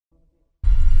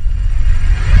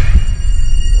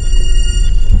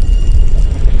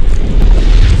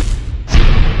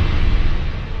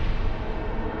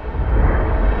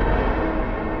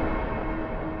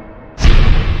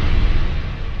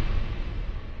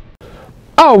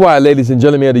All right, ladies and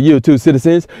gentlemen of the YouTube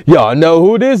citizens, y'all know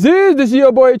who this is. This is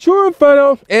your boy, True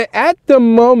Inferno. And at the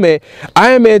moment, I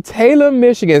am in Taylor,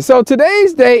 Michigan. So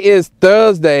today's day is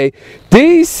Thursday,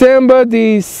 December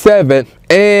the 7th.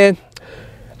 And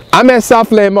I'm at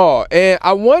Southland Mall. And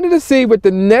I wanted to see with the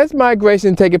next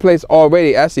migration taking place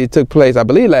already. Actually, it took place, I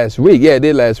believe, last week. Yeah, it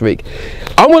did last week.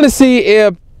 I want to see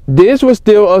if this was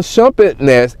still a Shuppet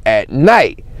nest at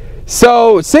night.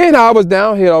 So, seeing how I was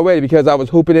down here already because I was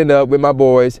hooping it up with my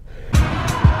boys.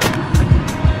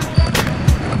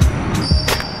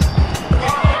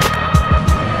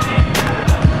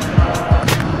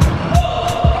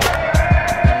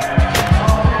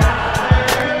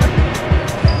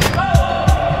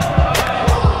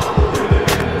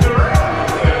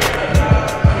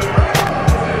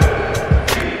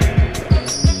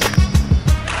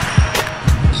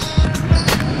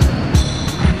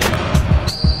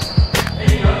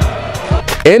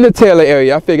 In the Taylor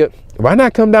area, I figured, why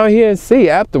not come down here and see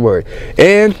Afterward?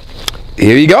 And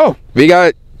here you go. We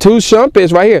got 2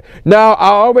 Shuppets right here. Now,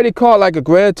 I already caught like a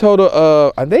grand total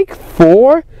of, I think,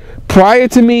 4 prior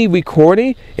to me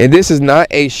recording. And this is not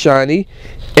a shiny.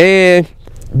 And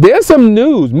there's some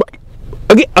news.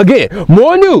 Again,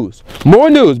 more news.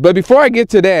 But before I get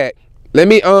to that, let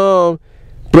me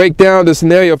break down the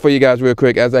scenario for you guys real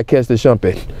quick as I catch the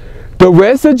Shuppet. The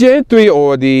rest of Gen 3,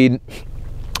 or the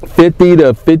 50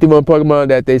 to 51 Pokemon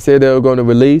that they said they were going to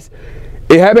release,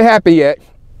 it haven't happened yet.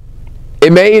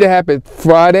 It may either happen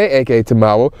Friday, aka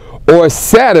tomorrow, or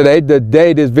Saturday, the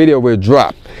day this video will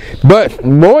drop. But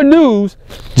more news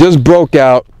just broke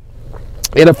out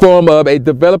in the form of a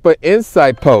developer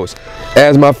insight post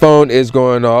as my phone is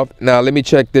going off. Now let me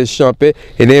check this Shuppet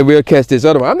and then we'll catch this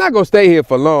other one. I'm not gonna stay here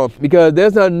for long because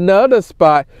there's another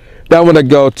spot that I want to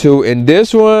go to, and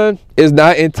this one is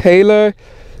not in Taylor.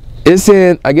 It's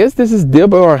in, I guess this is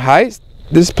Dearborn Heights,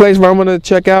 this place where I'm going to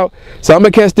check out. So I'm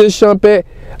going to catch this Shuppet.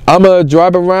 I'm going to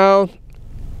drive around,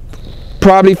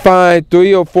 probably find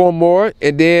 3 or 4 more,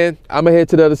 and then I'm going to head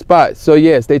to the other spot. So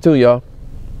yeah, stay tuned, y'all.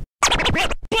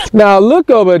 Now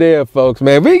look over there, folks,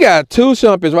 man. We got 2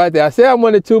 Shuppets right there. I said I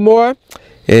wanted 2 more,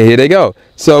 and here they go.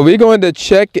 So we're going to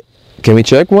check, can we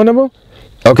check one of them?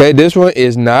 Okay, this one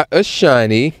is not a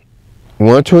shiny,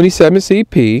 127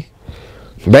 CP.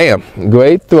 Bam,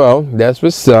 great throw. That's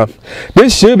what's up.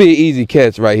 This should be an easy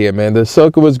catch right here, man. The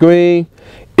circle was green.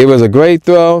 It was a great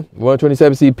throw,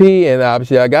 127 CP, and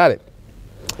obviously I got it.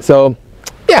 So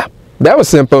yeah, that was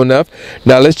simple enough.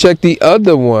 Now let's check the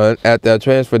other one after I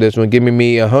transfer this one, giving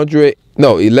me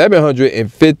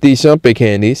 1150 Shuppet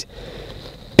candies,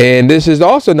 and this is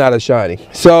also not a shiny.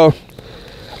 So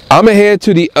I'm gonna head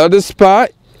to the other spot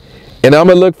and I'm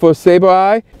gonna look for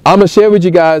Sableye. I'm gonna share with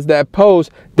you guys that post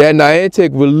that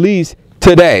Niantic released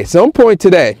today, some point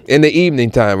today in the evening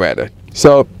time rather.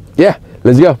 So yeah,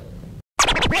 let's go.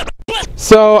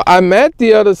 So I'm at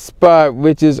the other spot,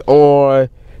 which is on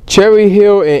Cherry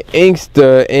Hill and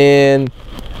Inkster, and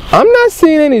I'm not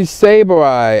seeing any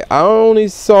Sableye. I only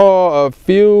saw a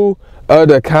few of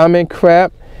the common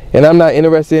crap, and I'm not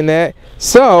interested in that.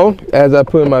 So as I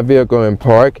put my vehicle in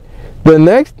park, the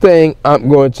next thing I'm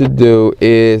going to do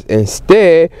is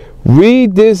instead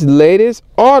read this latest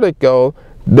article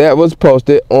that was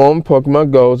posted on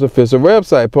Pokemon Go's official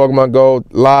website,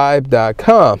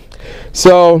 PokemonGoLive.com.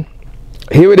 So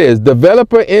here it is,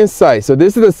 developer insights. So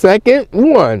this is the second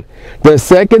one, the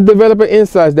second developer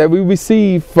insights that we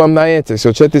received from Niantic.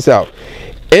 So check this out.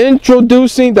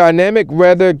 Introducing dynamic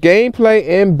weather gameplay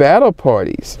in battle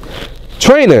parties.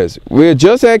 Trainers, we're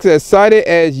just as excited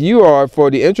as you are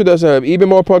for the introduction of even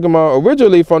more Pokemon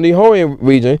originally from the Hoenn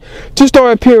region to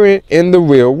start appearing in the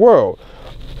real world.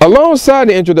 Alongside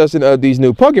the introduction of these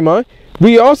new Pokemon,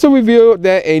 we also revealed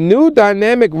that a new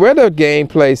dynamic weather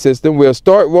gameplay system will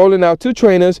start rolling out to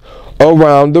trainers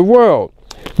around the world.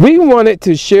 We wanted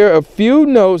to share a few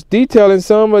notes detailing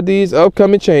some of these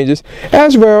upcoming changes,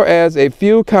 as well as a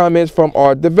few comments from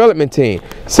our development team.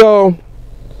 So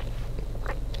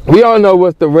we all know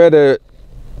what the weather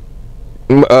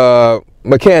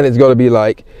mechanics going to be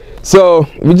like. So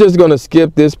we're just going to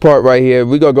skip this part right here.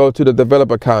 We're going to go to the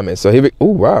developer comments. So here we, oh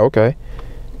wow, okay.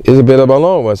 It's a bit of a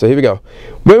long one. So here we go.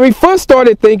 When we first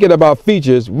started thinking about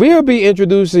features, we'll be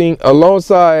introducing,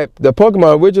 alongside the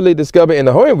Pokemon originally discovered in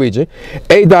the Hoenn region,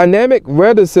 a dynamic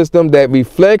weather system that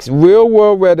reflects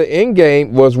real-world weather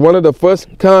in-game was one of the first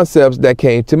concepts that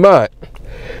came to mind.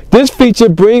 This feature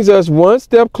brings us one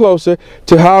step closer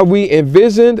to how we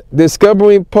envisioned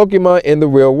discovering Pokemon in the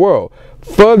real world.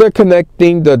 further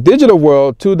connecting the digital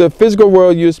world to the physical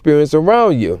world you experience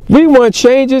around you. We want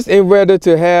changes in weather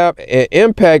to have an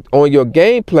impact on your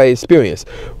gameplay experience.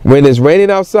 When it's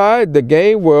raining outside, the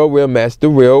game world will match the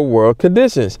real world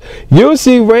conditions. You'll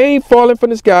see rain falling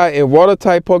from the sky and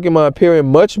water-type Pokemon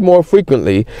appearing much more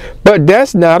frequently, but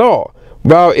that's not all.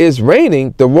 While it's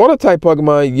raining, the water-type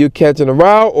Pokemon you catch in a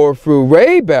route or through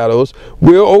raid battles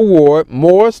will award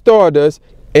more Stardust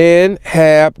and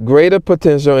have greater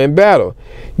potential in battle.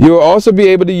 You'll also be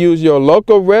able to use your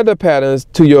local weather patterns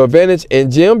to your advantage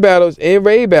in gym battles and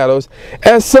raid battles,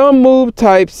 as some move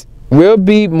types will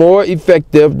be more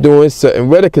effective during certain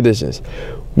weather conditions.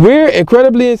 We're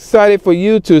incredibly excited for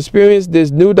you to experience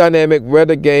this new dynamic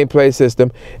weather gameplay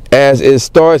system as it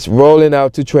starts rolling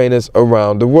out to trainers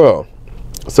around the world.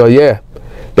 So yeah,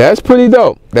 that's pretty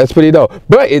dope. That's pretty dope.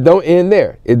 But it don't end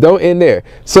there. It don't end there.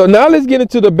 So now let's get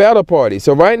into the battle party.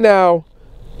 So right now,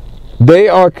 they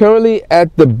are currently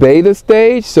at the beta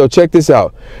stage. So check this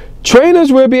out.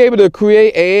 Trainers will be able to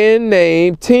create and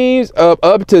name teams of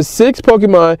up to 6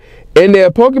 Pokemon in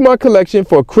their Pokemon collection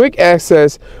for quick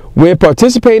access when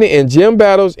participating in gym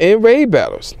battles and raid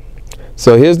battles.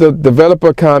 So here's the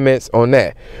developer comments on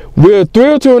that. We're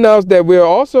thrilled to announce that we're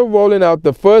also rolling out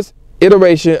the first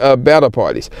iteration of battle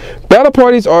parties. Battle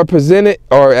parties are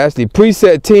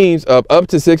preset teams of up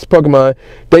to 6 Pokemon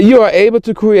that you are able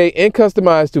to create and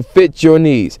customize to fit your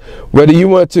needs. Whether you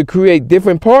want to create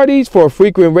different parties for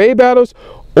frequent raid battles,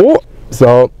 or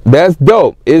so that's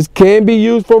dope. It can be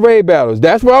used for raid battles.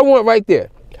 That's what I want right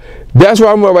there. That's what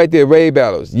I want right there. Raid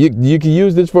battles. You can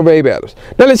use this for raid battles.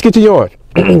 Now let's get to yarn.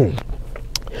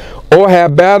 Or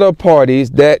have battle parties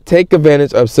that take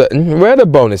advantage of certain weather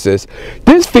bonuses.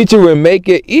 This feature will make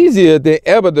it easier than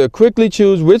ever to quickly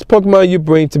choose which Pokemon you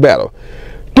bring to battle.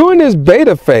 During this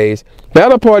beta phase,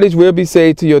 battle parties will be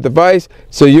saved to your device,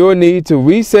 so you'll need to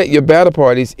reset your battle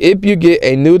parties if you get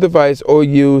a new device or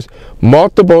use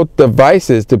multiple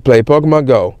devices to play Pokemon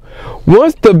Go.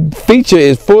 Once the feature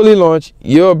is fully launched,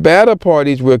 your battle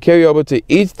parties will carry over to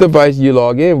each device you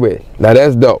log in with. Now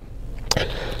that's dope.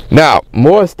 Now,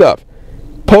 more stuff.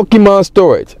 Pokemon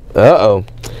storage.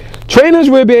 Trainers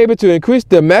will be able to increase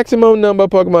the maximum number of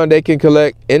Pokemon they can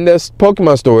collect in their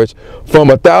Pokemon storage from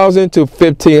 1,000 to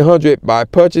 1,500 by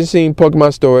purchasing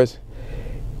Pokemon storage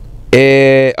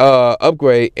and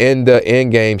upgrade in the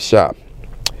in-game shop.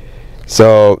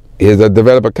 So, here's the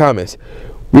developer comments.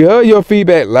 We heard your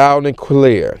feedback loud and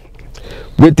clear.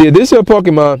 With the additional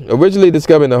Pokemon originally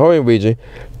discovered in the Hoenn region,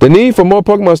 the need for more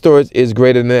Pokemon storage is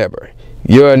greater than ever.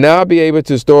 You will now be able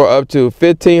to store up to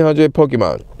 1,500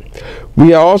 Pokemon. We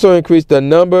have also increased the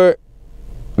minimum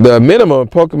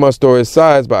Pokemon storage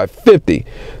size by 50.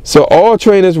 So all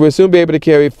trainers will soon be able to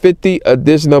carry 50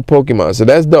 additional Pokemon. So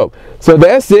that's dope. So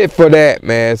that's it for that,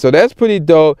 man. So that's pretty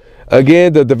dope.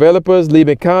 Again, the developers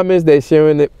leaving comments, they're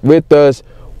sharing it with us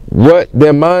what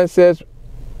their mindsets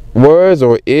was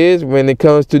or is when it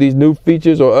comes to these new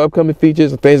features or upcoming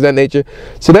features or things of that nature.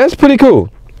 So that's pretty cool.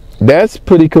 That's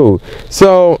pretty cool.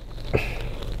 So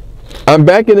I'm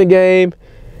back in the game.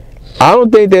 I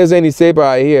don't think there's any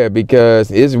Sableye here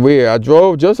because it's weird. I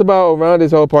drove just about around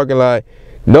this whole parking lot.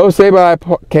 No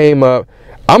Sableye came up.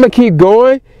 I'm going to keep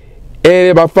going. And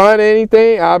if I find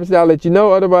anything, obviously I'll let you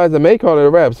know. Otherwise, I may call it a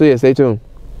wrap. So yeah, stay tuned.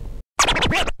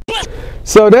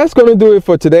 So that's going to do it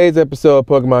for today's episode of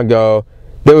Pokemon Go.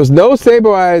 There was no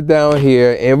Sableye down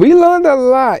here. And we learned a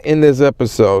lot in this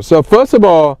episode. So first of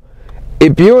all,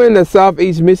 if you're in the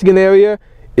Southeast Michigan area,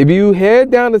 if you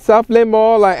head down to Southland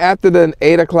Mall like after the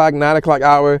 8 o'clock, 9 o'clock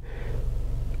hour,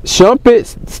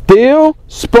 Shuppets still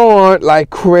spawn like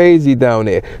crazy down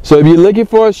there. So if you're looking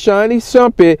for a shiny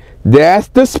Shuppet, that's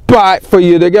the spot for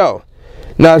you to go.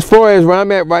 Now as far as where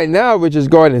I'm at right now, which is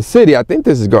Garden City, I think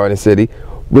this is Garden City,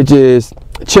 which is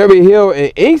Cherry Hill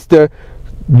and Inkster,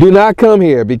 do not come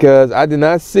here because I did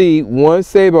not see one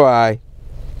Sableye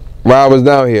while I was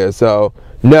down here. So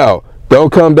no. Don't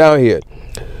come down here.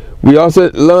 We also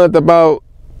learned about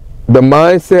the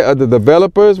mindset of the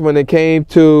developers when it came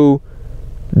to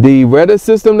the weather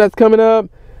system that's coming up,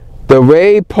 the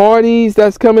raid parties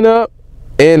that's coming up,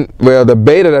 and well, the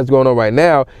beta that's going on right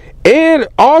now, and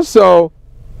also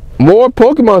more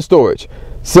Pokemon storage.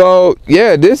 So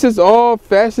yeah, this is all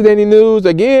fascinating news.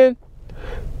 Again,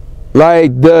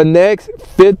 like the next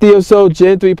 50 or so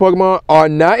Gen 3 Pokemon are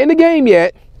not in the game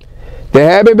yet. They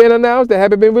haven't been announced, they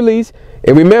haven't been released.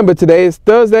 And remember, today is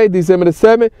Thursday, December the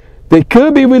 7th. They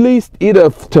could be released either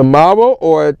tomorrow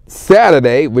or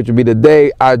Saturday, which would be the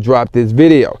day I drop this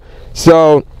video.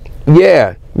 So,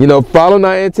 yeah, you know, follow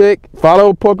Niantic,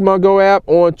 follow Pokemon Go app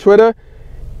on Twitter,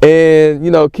 and,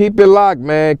 you know, keep it locked,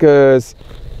 man, because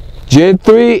Gen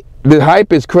 3, the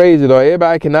hype is crazy though.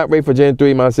 Everybody cannot wait for Gen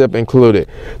 3, myself included.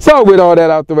 So with all that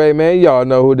out the way, man, y'all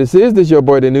know who this is. This your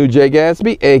boy, the new Jay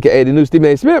Gatsby, aka the new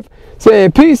Stephen A. Smith,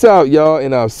 saying peace out, y'all,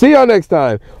 and I'll see y'all next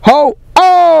time. Ho!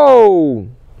 Oh!